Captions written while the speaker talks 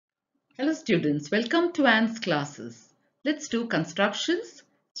Hello students, welcome to Anne's classes. Let's do constructions,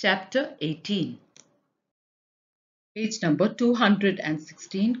 chapter 18. Page number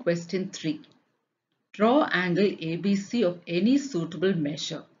 216, question 3. Draw angle ABC of any suitable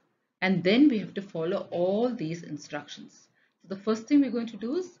measure. And then we have to follow all these instructions. So the first thing we're going to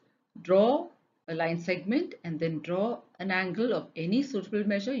do is draw a line segment and then draw an angle of any suitable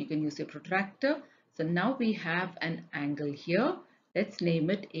measure. You can use your protractor. So now we have an angle here. Let's name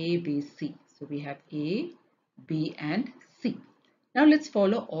it ABC. So we have A, B and C. Now let's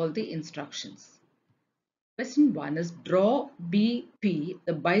follow all the instructions. Question 1 is draw BP,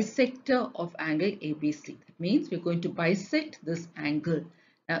 the bisector of angle ABC. That means we're going to bisect this angle.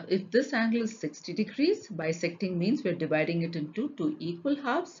 Now, if this angle is 60 degrees, bisecting means we're dividing it into two equal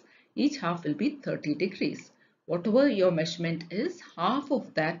halves. Each half will be 30 degrees. Whatever your measurement is, half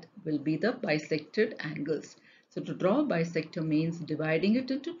of that will be the bisected angles. So to draw a bisector means dividing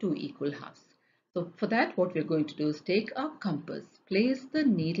it into two equal halves. So for that, what we're going to do is take our compass, place the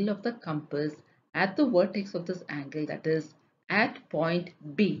needle of the compass at the vertex of this angle, that is at point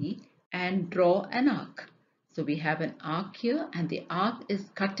B, and draw an arc. So we have an arc here and the arc is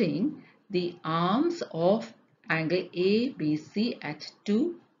cutting the arms of angle ABC at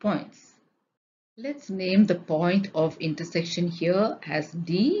 2 points. Let's name the point of intersection here as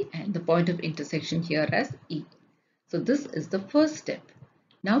D and the point of intersection here as E. So this is the first step.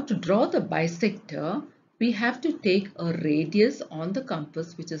 Now to draw the bisector, we have to take a radius on the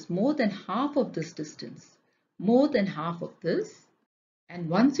compass which is more than half of this distance. More than half of this. And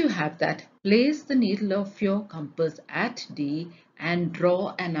once you have that, place the needle of your compass at D and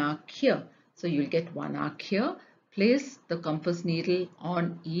draw an arc here. So you'll get one arc here. Place the compass needle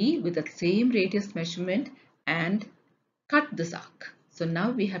on E with the same radius measurement and cut this arc. So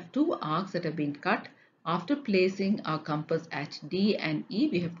now we have two arcs that have been cut. After placing our compass at D and E,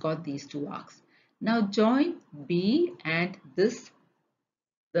 we have got these two arcs. Now join B and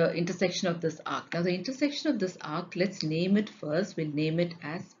the intersection of this arc. Now the intersection of this arc, let's name it first. We'll name it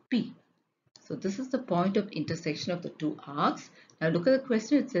as P. So this is the point of intersection of the two arcs. Now look at the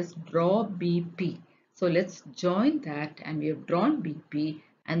question. It says draw BP. So let's join that, and we have drawn BP,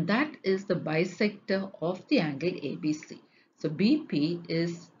 and that is the bisector of the angle ABC. So BP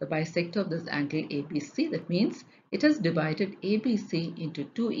is the bisector of this angle ABC. That means it has divided ABC into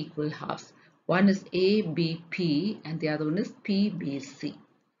two equal halves. One is ABP and the other one is PBC.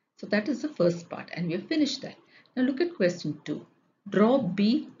 So that is the first part, and we have finished that. Now look at question 2. Draw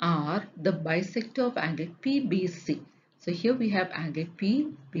BR, the bisector of angle PBC. So here we have angle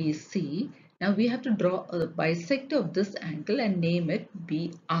PBC. Now we have to draw a bisector of this angle and name it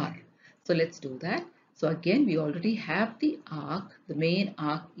BR. So let's do that. So again, we already have the arc, the main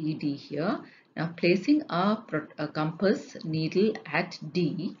arc ED here. Now placing our compass needle at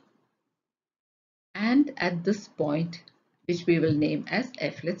D and at this point, which we will name as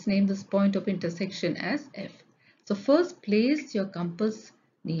F. Let's name this point of intersection as F. So first place your compass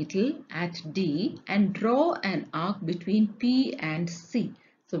needle at D and draw an arc between P and C.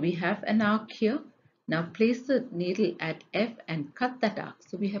 So we have an arc here. Now place the needle at F and cut that arc.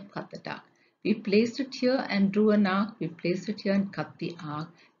 So we have cut that arc. We placed it here and drew an arc. We placed it here and cut the arc.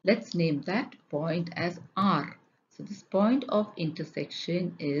 Let's name that point as R. So this point of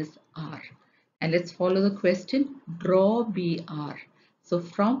intersection is R. And let's follow the question, draw BR. So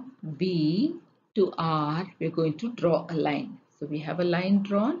from B to R, we're going to draw a line. So we have a line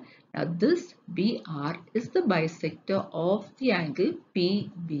drawn. Now this BR is the bisector of the angle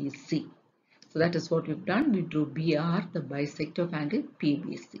PBC. So that is what we've done. We drew BR, the bisector of angle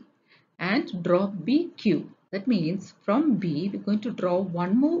PBC. And draw BQ. That means from B, we're going to draw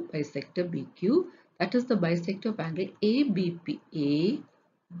one more bisector BQ. That is the bisector of angle ABP.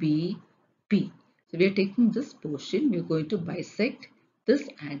 ABP. So we are taking this portion, we are going to bisect this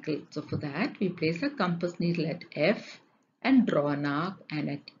angle. So for that, we place a compass needle at F and draw an arc, and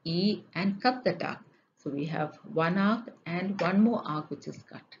at E and cut that arc. So we have one arc and one more arc which is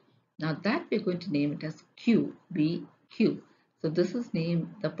cut. Now that we are going to name it as Q, B, Q. So this is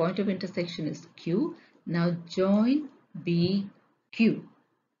named, the point of intersection is Q. Now join B, Q.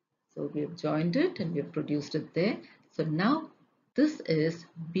 So we have joined it and we have produced it there. So now this is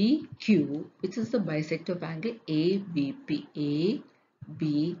BQ, which is the bisector of angle ABP.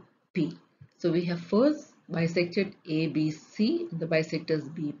 ABP. So we have first bisected ABC and the bisector is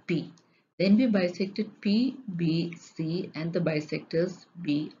BP. Then we bisected PBC and the bisector is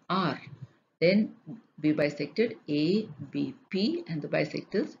BR. Then we bisected ABP and the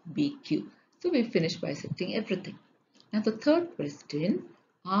bisector is BQ. So we finished bisecting everything. Now the third question,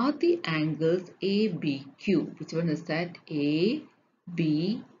 are the angles ABQ? Which one is that?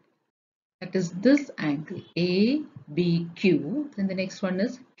 ABQ. That is this angle ABQ. Then the next one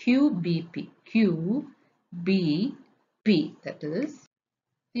is QBP. QBP. That is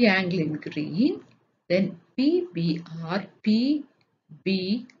the angle in green. Then PBR.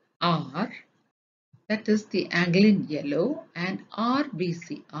 PBR. That is the angle in yellow. And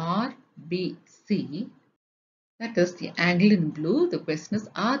RBC. RBC. That is the angle in blue. The question is,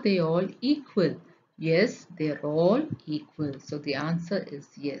 are they all equal? Yes, they are all equal. So the answer is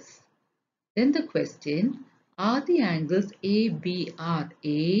yes. Then the question, are the angles ABR,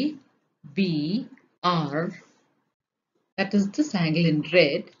 ABR, that is this angle in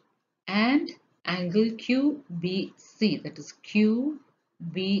red, and angle QBC, that is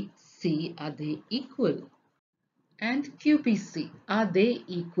QBC, are they equal? And QBC, are they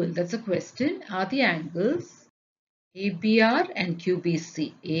equal? That's a question. Are the angles ABR and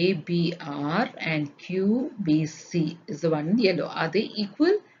QBC, ABR and QBC is the one in yellow, are they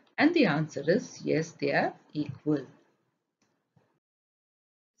equal? And the answer is yes, they are equal.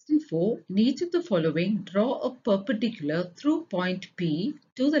 Question 4. In each of the following, draw a perpendicular through point P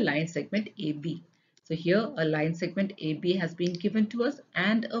to the line segment AB. So here a line segment AB has been given to us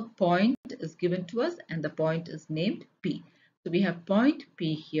and a point is given to us and the point is named P. So we have point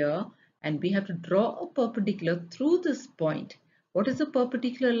P here and we have to draw a perpendicular through this point. What is a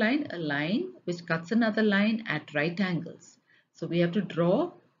perpendicular line? A line which cuts another line at right angles. So we have to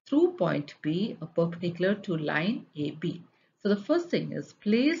draw through point P a perpendicular to line AB. So the first thing is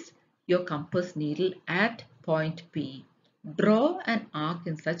place your compass needle at point P. Draw an arc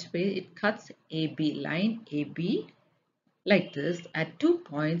in such way it cuts AB, line AB like this at 2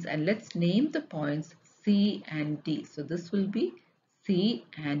 points, and let's name the points C and D. So this will be C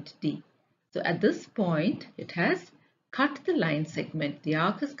and D. So at this point it has cut the line segment. The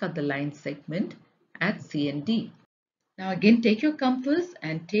arc has cut the line segment at C and D. Now again take your compass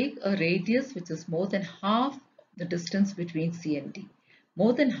and take a radius which is more than half the distance between C and D.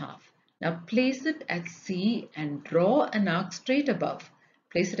 More than half. Now place it at C and draw an arc straight above.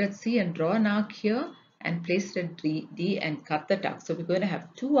 Place it at C and draw an arc here and place it at D and cut that arc. So we're going to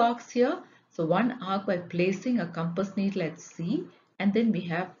have two arcs here. So one arc by placing a compass needle at C and then we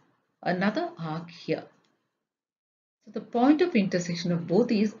have another arc here. So the point of intersection of both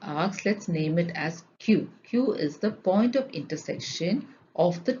these arcs, let's name it as Q. Q is the point of intersection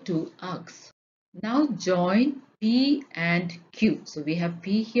of the two arcs. Now join P and Q. So we have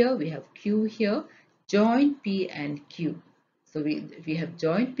P here, we have Q here. Join P and Q. So we have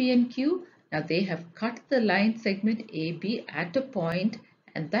joined P and Q. Now they have cut the line segment AB at a point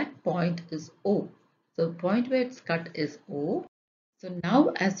and that point is O. So the point where it's cut is O. So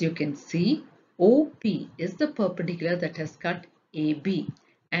now as you can see, OP is the perpendicular that has cut AB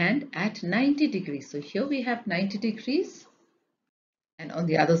and at 90 degrees. So here we have 90 degrees and on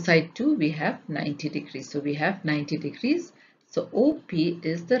the other side too we have 90 degrees. So we have 90 degrees. So OP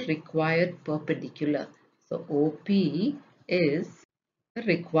is the required perpendicular. So OP is the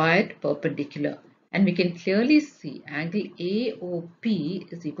required perpendicular and we can clearly see angle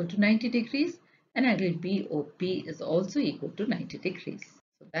AOP is equal to 90 degrees and angle BOP is also equal to 90 degrees.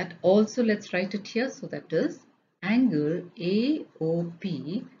 So that also let's write it here. So that is angle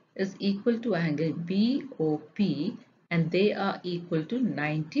AOP is equal to angle BOP and they are equal to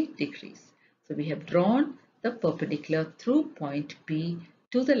 90 degrees. So we have drawn the perpendicular through point P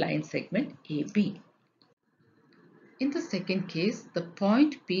to the line segment AB. In the second case, the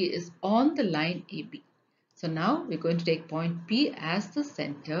point P is on the line AB. So now we're going to take point P as the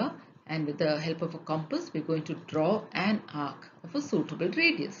center and with the help of a compass, we're going to draw an arc of a suitable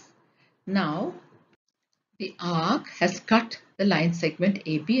radius. Now, the arc has cut the line segment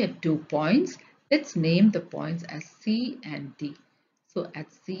AB at 2 points. Let's name the points as C and D. So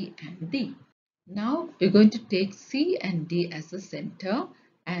at C and D. Now we're going to take C and D as the center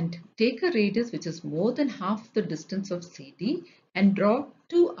and take a radius which is more than half the distance of CD and draw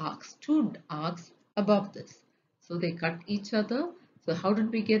two arcs above this. So they cut each other. So how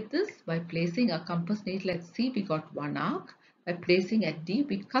did we get this? By placing a compass needle at C, we got one arc. By placing at D,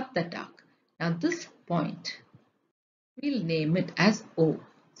 we cut that arc. Now this point, we'll name it as O.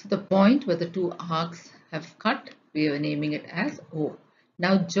 So the point where the two arcs have cut, we are naming it as O.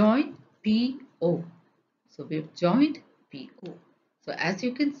 Now join PO. So we've joined PO. So as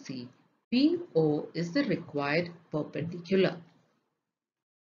you can see, PO is the required perpendicular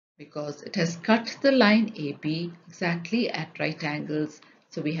because it has cut the line AB exactly at right angles.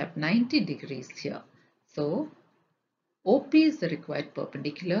 So we have 90 degrees here. So OP is the required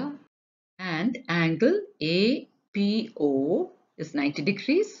perpendicular and angle APO is 90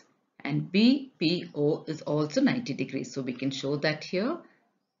 degrees and BPO is also 90 degrees. So we can show that here.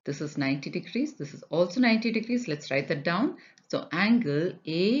 This is 90 degrees. This is also 90 degrees. Let's write that down. So angle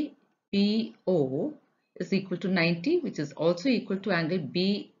APO is equal to 90, which is also equal to angle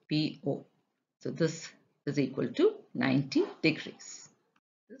BPO. So this is equal to 90 degrees.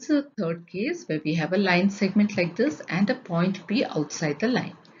 This is a third case where we have a line segment like this and a point P outside the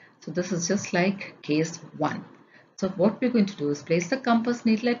line. So this is just like case 1. So what we're going to do is place the compass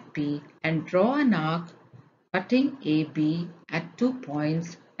needle at P and draw an arc cutting AB at 2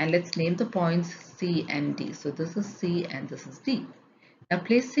 points, and let's name the points C and D. So this is C and this is D. Now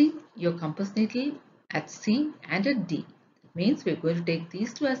placing your compass needle at C and at D means we're going to take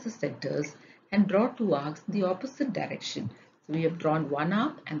these two as the centers and draw two arcs in the opposite direction. So we have drawn one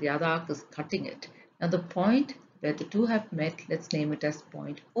arc and the other arc is cutting it. Now the point where the two have met, let's name it as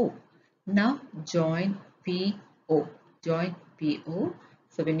point O. Now join PO. Join PO.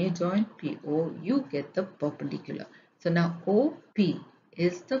 So when you join PO, you get the perpendicular. So now OP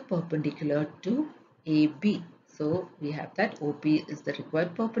is the perpendicular to AB. So we have that OP is the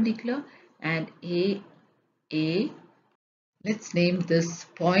required perpendicular, and AA, let's name this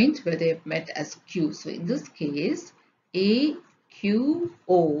point where they have met as Q. So in this case,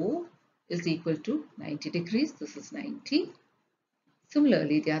 AQO is equal to 90 degrees. This is 90.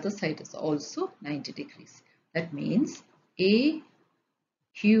 Similarly, the other side is also 90 degrees. That means angle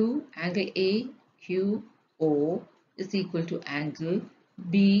AQO is equal to angle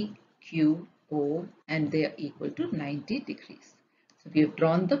BQO, and they are equal to 90 degrees. So we have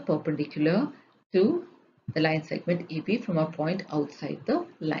drawn the perpendicular to the line segment AB from a point outside the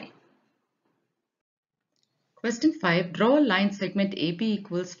line. Question 5. Draw a line segment AB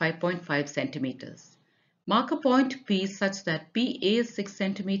equals 5.5 centimeters. Mark a point P such that PA is 6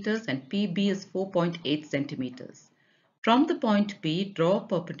 centimeters and PB is 4.8 centimeters. From the point P, draw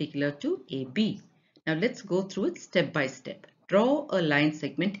perpendicular to AB. Now let's go through it step by step. Draw a line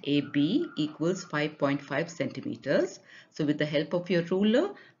segment AB equals 5.5 centimeters. So with the help of your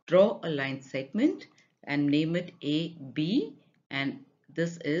ruler, draw a line segment and name it AB, and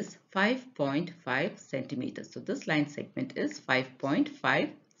this is 5.5 centimeters. So this line segment is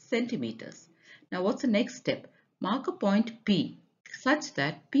 5.5 centimeters. Now what's the next step? Mark a point P such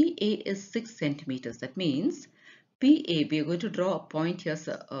that PA is 6 centimeters. That means PA, we are going to draw a point here,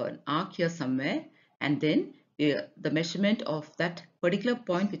 an arc here somewhere, and then the measurement of that particular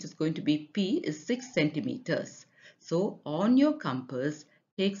point, which is going to be P, is 6 centimeters. So on your compass,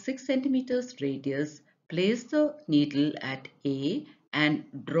 take 6 centimeters radius, place the needle at A and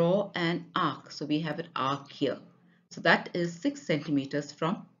draw an arc. So we have an arc here. So that is 6 centimeters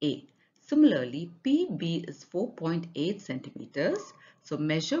from A. Similarly, PB is 4.8 centimeters. So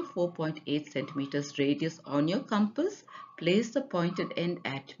measure 4.8 centimeters radius on your compass, place the pointed end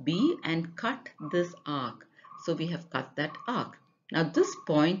at B and cut this arc. So we have cut that arc. Now this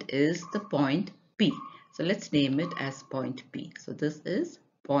point is the point P. So let's name it as point P. So this is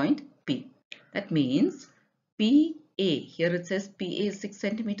point P. That means PA, here it says PA is 6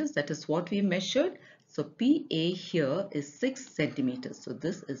 centimeters. That is what we measured. So PA here is 6 centimeters. So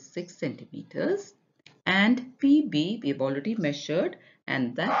this is 6 centimeters. And PB we have already measured,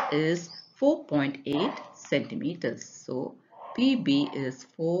 and that is 4.8 centimeters. So PB is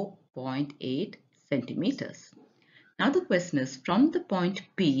 4.8 centimeters. Now the question is, from the point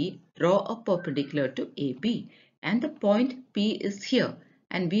P, draw a perpendicular to AB, and the point P is here,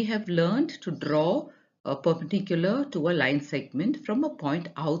 and we have learned to draw a perpendicular to a line segment from a point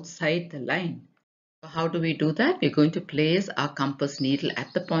outside the line. So how do we do that? We're going to place our compass needle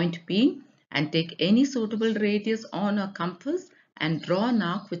at the point P and take any suitable radius on our compass and draw an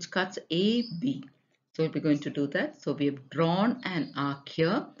arc which cuts AB. So we're going to do that. So we have drawn an arc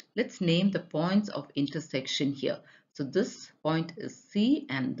here. Let's name the points of intersection here. So this point is C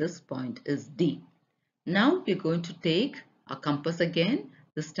and this point is D. Now we're going to take our compass again.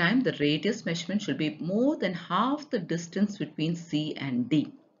 This time the radius measurement should be more than half the distance between C and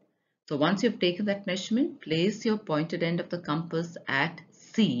D. So once you've taken that measurement, place your pointed end of the compass at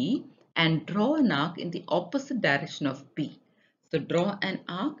C and draw an arc in the opposite direction of P. So draw an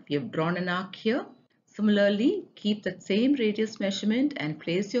arc. We have drawn an arc here. Similarly, keep that same radius measurement and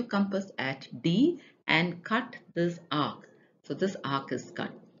place your compass at D and cut this arc. So this arc is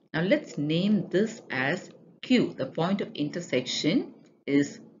cut. Now let's name this as Q. The point of intersection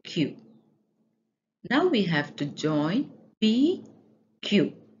is Q. Now we have to join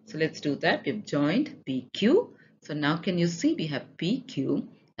PQ. So let's do that. We've joined PQ. So now can you see we have PQ.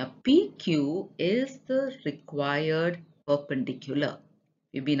 Now PQ is the required perpendicular.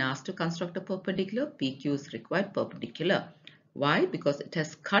 We've been asked to construct a perpendicular. PQ is required perpendicular. Why? Because it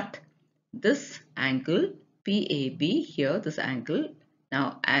has cut this angle PAB here, this angle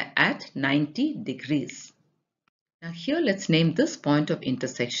Now at 90 degrees. Now here let's name this point of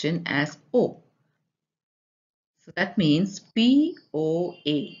intersection as O. So that means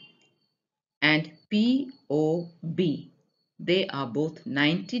POA and POB. They are both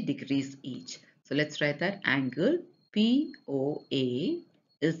 90 degrees each. So let's write that angle POA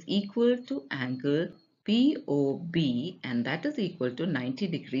is equal to angle POB, and that is equal to 90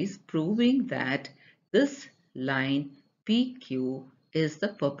 degrees, proving that this line PQ is the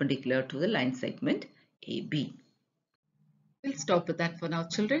perpendicular to the line segment AB. We'll stop with that for now,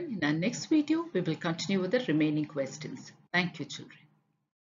 children. In our next video, we will continue with the remaining questions. Thank you, children.